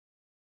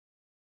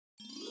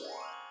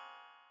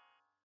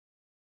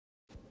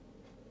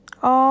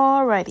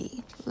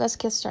Alrighty, let's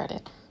get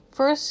started.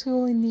 First,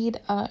 you'll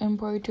need an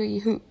embroidery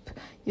hoop.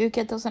 You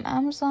get those on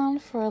Amazon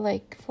for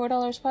like $4,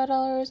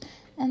 $5,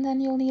 and then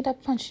you'll need a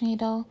punch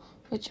needle,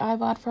 which I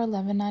bought for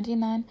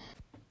 $11.99,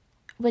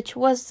 which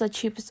was the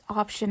cheapest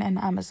option in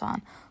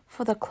Amazon.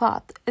 For the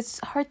cloth, it's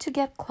hard to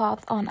get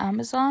cloth on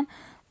Amazon,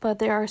 but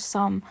there are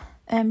some.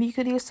 You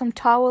could use some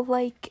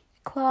towel-like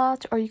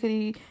cloth, or you could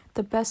use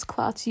the best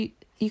cloths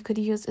you could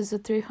use is a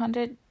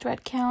 300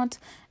 thread count,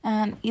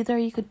 and either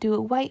you could do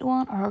a white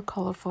one or a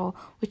colorful,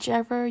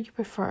 whichever you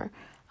prefer.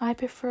 I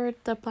preferred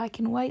the black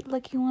and white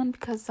looking one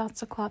because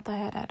that's the cloth I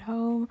had at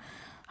home.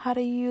 How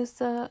to use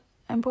the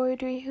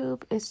embroidery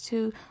hoop is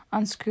to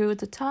unscrew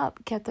the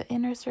top, get the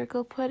inner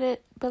circle, put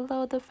it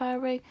below the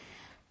fabric,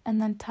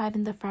 and then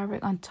tighten the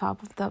fabric on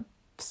top of the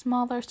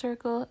smaller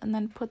circle, and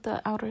then put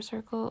the outer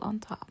circle on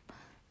top,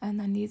 and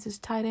then you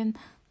just tighten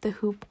the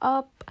hoop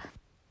up.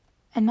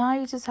 And now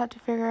you just have to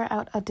figure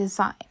out a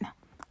design.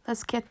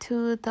 Let's get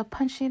to the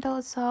punch needle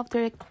itself.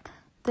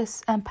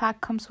 This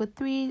pack comes with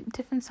 3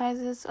 different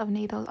sizes of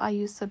needles. I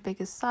use the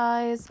biggest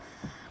size.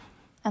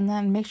 And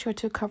then make sure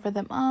to cover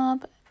them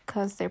up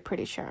because they're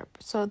pretty sharp.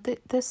 So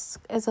this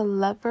is a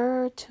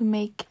lever to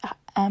make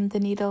the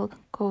needle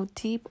go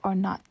deep or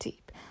not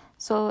deep.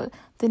 So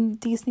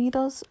these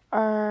needles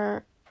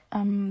are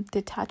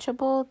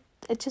detachable.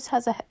 It just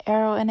has an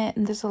arrow in it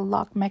and there's a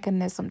lock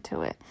mechanism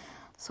to it.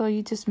 So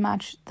you just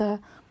match the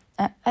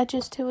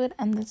edges to it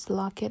and just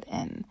lock it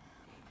in.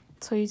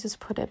 So you just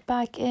put it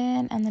back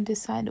in and then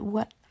decide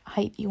what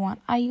height you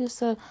want. I use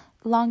the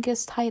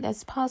longest height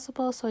as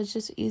possible, so it's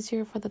just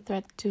easier for the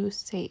thread to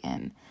stay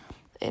in.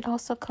 It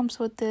also comes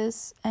with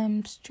this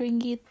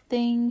stringy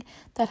thing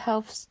that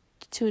helps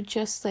to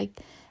just like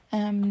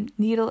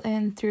needle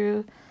in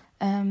through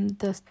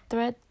the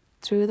thread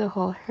through the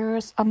hole.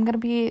 Here's I'm gonna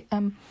be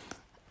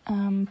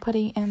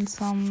putting in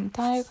some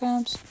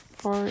diagrams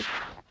for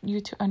you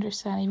to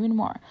understand even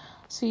more.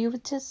 So you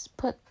would just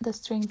put the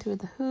string through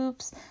the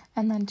hoops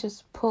and then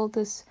just pull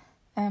this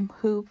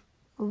hoop,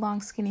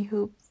 long skinny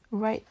hoop,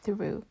 right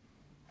through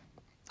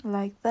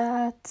like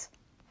that,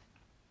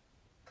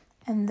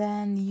 and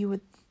then you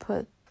would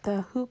put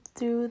the hoop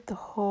through the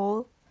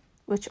hole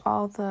which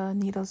all the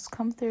needles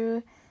come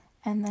through,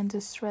 and then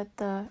just thread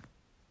the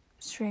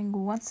string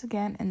once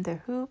again in the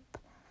hoop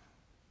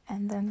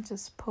and then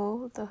just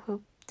pull the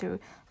hoop through.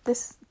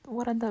 This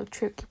one of the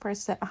tricky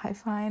parts that I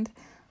find.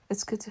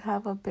 It's good to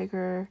have a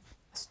bigger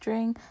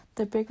string.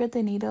 The bigger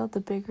the needle, the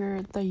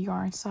bigger the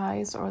yarn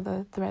size or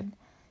the thread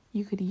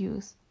you could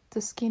use.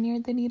 The skinnier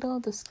the needle,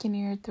 the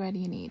skinnier thread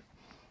you need.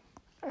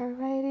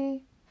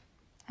 Alrighty.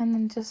 And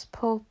then just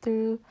pull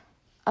through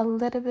a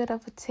little bit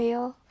of a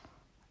tail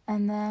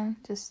and then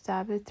just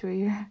stab it through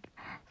your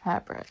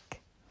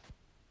fabric.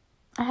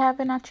 I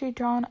haven't actually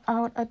drawn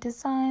out a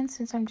design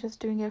since I'm just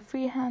doing it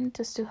freehand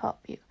just to help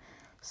you.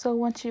 So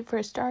once you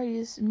first start, you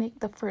just make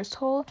the first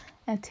hole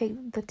and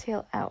take the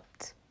tail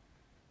out,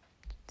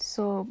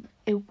 so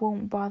it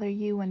won't bother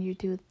you when you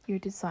do your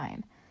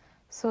design.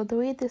 So the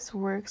way this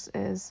works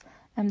is,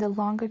 the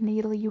longer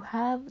needle you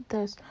have,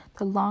 the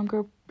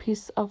longer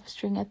piece of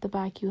string at the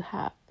back you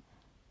have.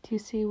 Do you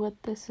see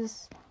what this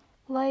is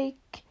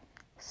like?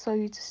 So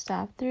you just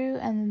stab through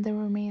and then the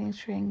remaining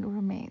string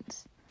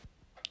remains.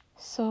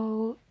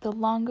 So the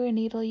longer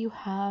needle you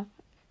have,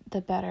 the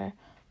better.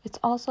 It's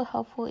also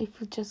helpful if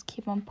you just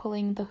keep on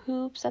pulling the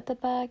hoops at the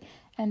back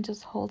and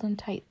just hold them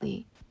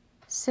tightly,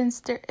 since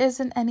there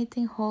isn't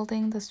anything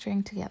holding the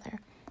string together.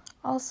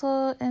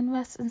 Also,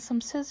 invest in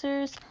some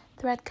scissors,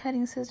 thread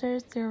cutting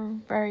scissors. They're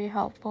very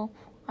helpful.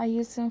 I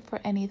use them for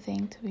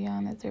anything, to be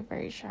honest. They're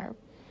very sharp.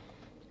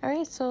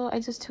 Alright, so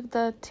I just took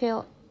the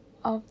tail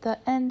of the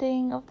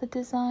ending of the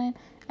design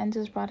and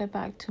just brought it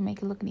back to make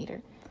it look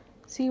neater.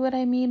 See what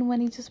I mean when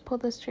you just pull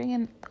the string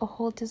and a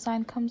whole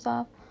design comes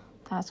off?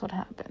 That's what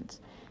happens.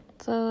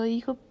 So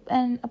you could,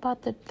 and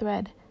about the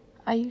thread,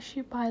 I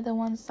usually buy the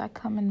ones that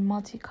come in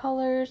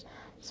multicolors,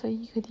 so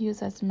you could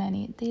use as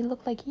many. They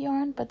look like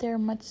yarn, but they're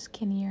much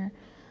skinnier.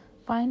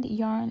 Find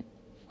yarn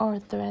or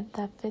thread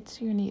that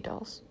fits your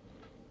needles.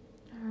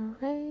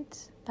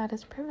 Alright, that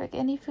is perfect.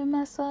 And if you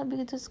mess up, you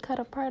can just cut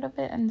a part of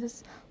it and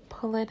just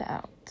pull it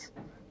out.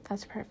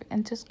 That's perfect.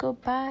 And just go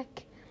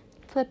back,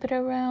 flip it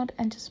around,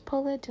 and just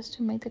pull it just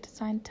to make the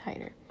design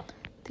tighter.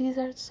 These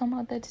are some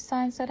of the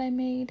designs that I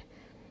made.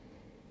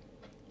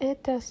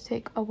 It does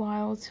take a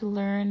while to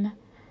learn.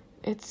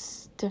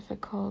 It's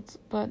difficult,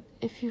 but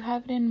if you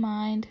have it in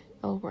mind,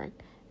 it'll work.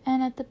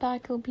 And at the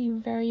back, it'll be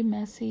very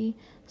messy,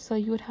 so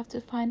you would have to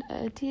find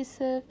an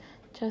adhesive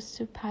just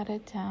to pat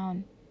it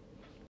down.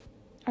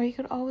 Or you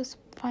could always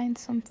find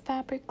some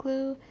fabric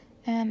glue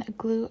and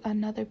glue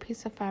another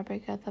piece of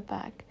fabric at the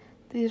back.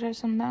 These are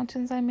some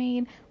mountains I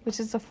made, which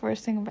is the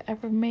first thing I've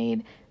ever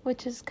made,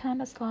 which is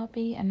kind of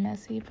sloppy and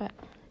messy, but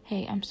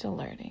hey, I'm still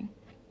learning.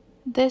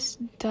 This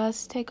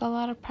does take a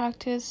lot of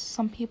practice.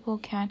 Some people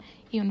can't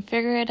even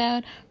figure it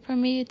out. For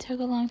me, it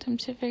took a long time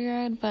to figure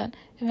out, but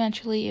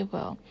eventually it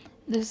will.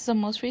 This is the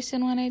most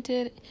recent one I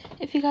did.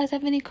 If you guys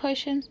have any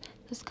questions,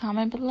 just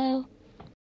comment below.